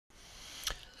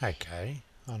Okay,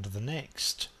 on to the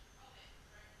next.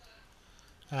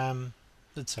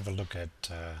 Let's have a look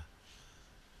at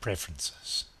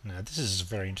preferences. Now this is a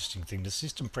very interesting thing. The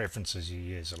system preferences you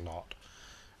use a lot.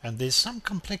 And there's some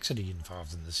complexity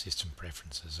involved in the system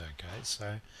preferences, okay?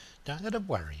 So don't let it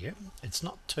worry you. It's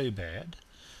not too bad.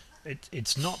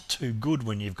 It's not too good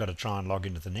when you've got to try and log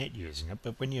into the net using it,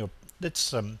 but when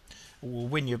let's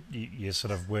when you're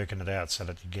sort of working it out so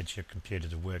that you get your computer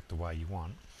to work the way you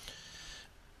want,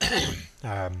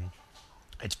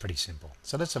 it's pretty simple.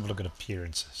 So let's have a look at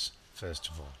appearances first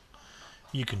of all.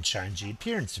 You can change the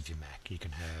appearance of your Mac. You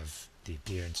can have the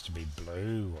appearance to be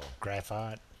blue or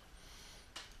graphite.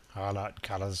 Highlight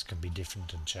colours can be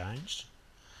different and changed.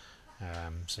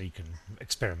 So you can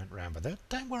experiment around with it.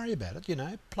 Don't worry about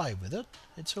it, play with it.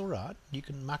 It's alright. You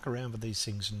can muck around with these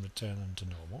things and return them to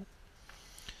normal.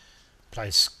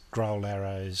 Place scroll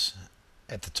arrows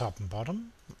at the top and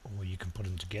bottom, or you can put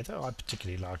them together. I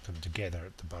particularly like them together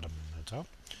at the bottom and the top.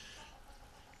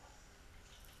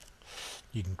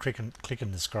 You can click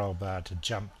in the scroll bar to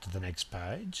jump to the next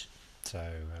page,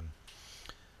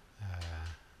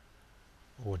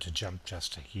 or to jump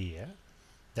just to here.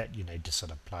 That you need to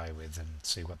sort of play with and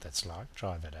see what that's like.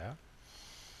 Try that out.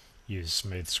 Use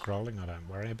smooth scrolling, I don't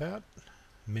worry about.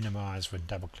 Minimise when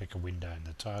double click a window in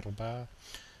the title bar.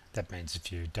 That means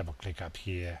if you double click up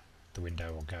here, the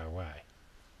window will go away.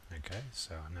 Okay,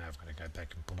 so now I've got to go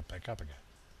back and pull it back up again.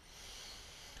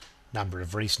 Number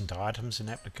of recent items in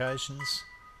applications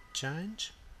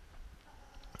change.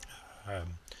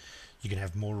 You can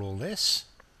have more or less.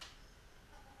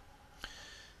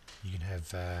 You can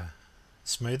have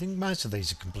smoothing. Most of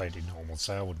these are completely normal,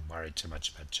 so I wouldn't worry too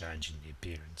much about changing the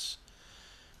appearance.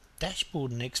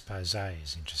 Dashboard and expose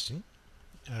is interesting.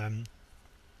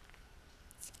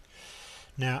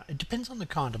 Now, it depends on the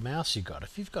kind of mouse you've got.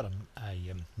 If you've got a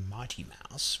Mighty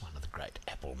Mouse, one of the great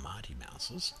Apple Mighty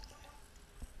Mouses,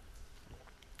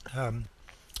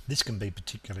 this can be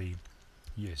particularly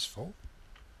useful.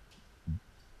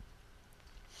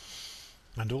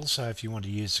 And also if you want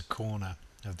to use the corner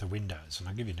of the windows, and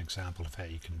I'll give you an example of how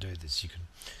you can do this. You can,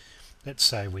 let's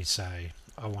say we say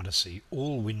I want to see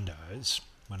all windows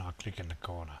when I click in the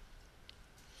corner.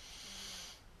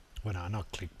 When I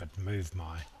not click but move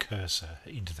my cursor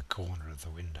into the corner of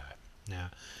the window. Now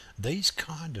these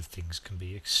kind of things can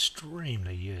be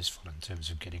extremely useful in terms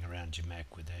of getting around your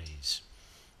Mac with ease.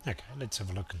 Okay, let's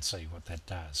have a look and see what that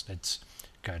does. Let's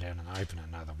go down and open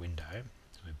another window.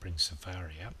 So we bring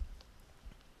Safari up.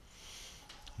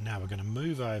 Now we're going to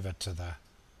move over to the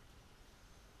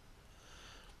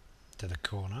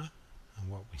corner, and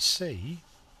what we see,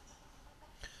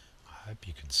 I hope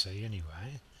you can see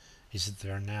anyway, is that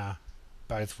there are now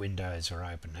both windows are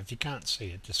open. If you can't see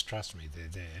it, just trust me, they're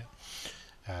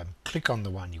there. Click on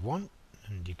the one you want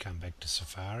and you come back to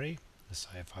Safari. Let's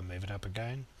say if I move it up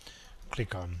again,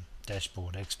 click on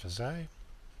Dashboard Expose, and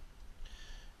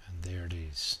there it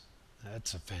is.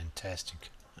 That's a fantastic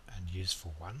and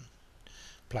useful one.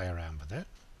 Play around with that.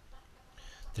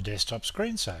 The desktop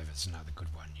screensaver is another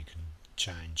good one. You can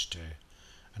change to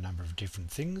a number of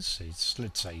different things.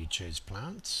 Let's say you choose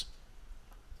plants.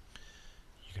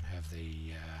 You can have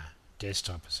the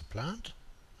desktop as a plant,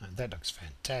 and that looks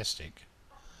fantastic.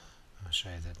 I'll show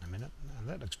you that in a minute. And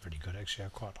that looks pretty good actually. I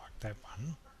quite like that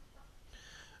one.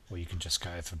 Or you can just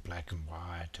go for black and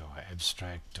white or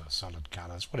abstract or solid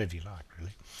colours, whatever you like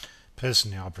really.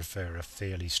 Personally I prefer a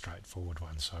fairly straightforward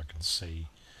one so I can see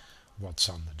what's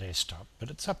on the desktop, but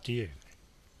it's up to you.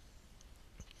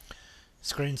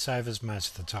 Screensavers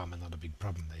most of the time are not a big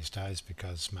problem these days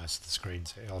because most of the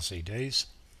screens are LCDs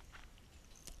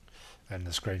and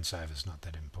the screensaver is not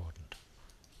that important,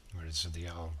 whereas the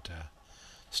old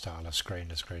style of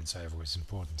screensaver was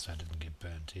important so it didn't get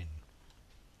burnt in.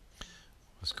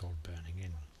 It was called burning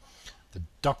in. The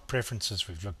dock preferences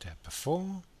we've looked at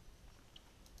before.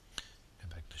 Go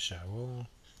back to show all.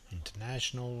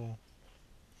 International.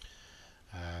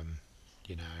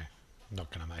 Not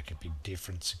going to make a big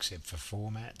difference except for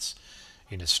formats.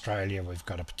 In Australia we've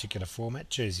got a particular format.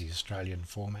 Choose the Australian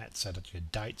format so that your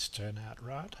dates turn out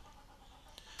right.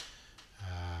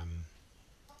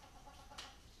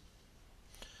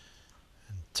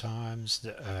 And times,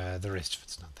 the rest of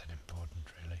it's not that important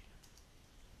really.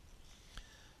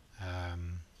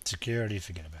 Security,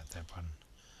 forget about that one.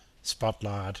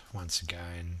 Spotlight, once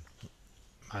again,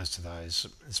 most of those.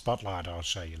 Spotlight I'll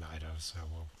show you later, so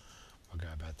we'll go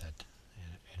about that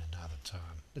in another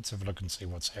time. Let's have a look and see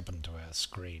what's happened to our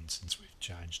screen since we've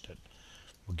changed it.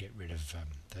 We'll get rid of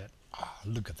that. Oh,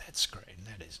 look at that screen.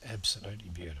 That is absolutely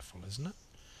beautiful, isn't it?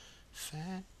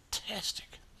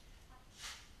 Fantastic.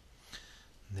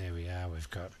 And there we are. We've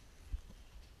got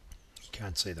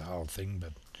Can't see the whole thing,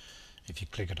 but if you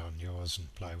click it on yours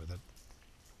and play with it,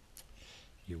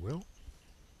 you will.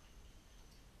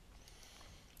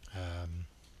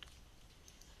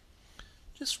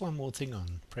 Just one more thing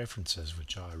on preferences,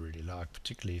 which I really like,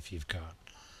 particularly if you've got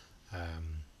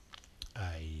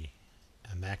a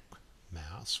Mac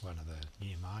mouse, one of the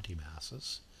new Mighty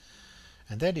Mouses,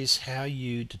 and that is how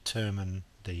you determine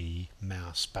the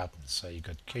mouse buttons. So you've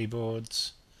got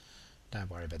keyboards, don't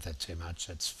worry about that too much,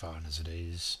 that's fine as it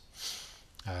is.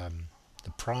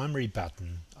 The primary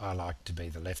button I like to be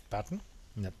the left button,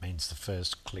 and that means the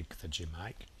first click that you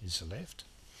make is the left.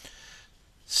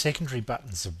 Secondary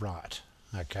buttons are right.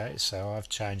 Okay, so I've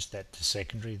changed that to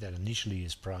secondary. That initially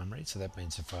is primary, so that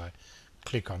means if I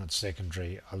click on it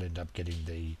secondary, I'll end up getting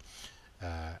the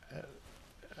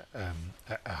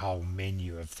a whole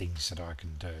menu of things that I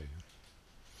can do.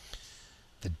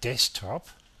 The desktop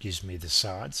gives me the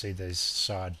side. See those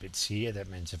side bits here? That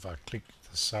means if I click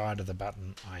the side of the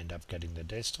button, I end up getting the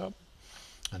desktop,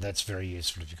 and that's very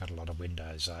useful if you've got a lot of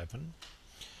windows open.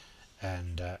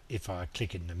 And if I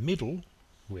click in the middle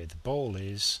where the ball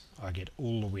is, I get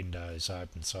all the windows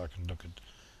open, so I can look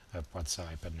at what's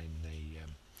open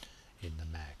in the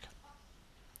Mac.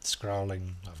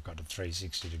 Scrolling, I've got a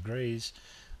 360 degrees.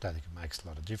 Don't think it makes a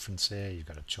lot of difference there. You've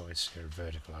got a choice here,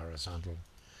 vertical, horizontal.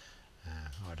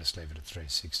 I just leave it at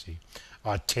 360.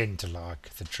 I tend to like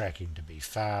the tracking to be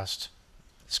fast,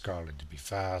 the scrolling to be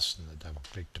fast, and the double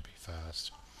click to be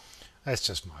fast. That's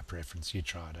just my preference. You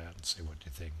try it out and see what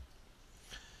you think.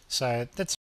 So that's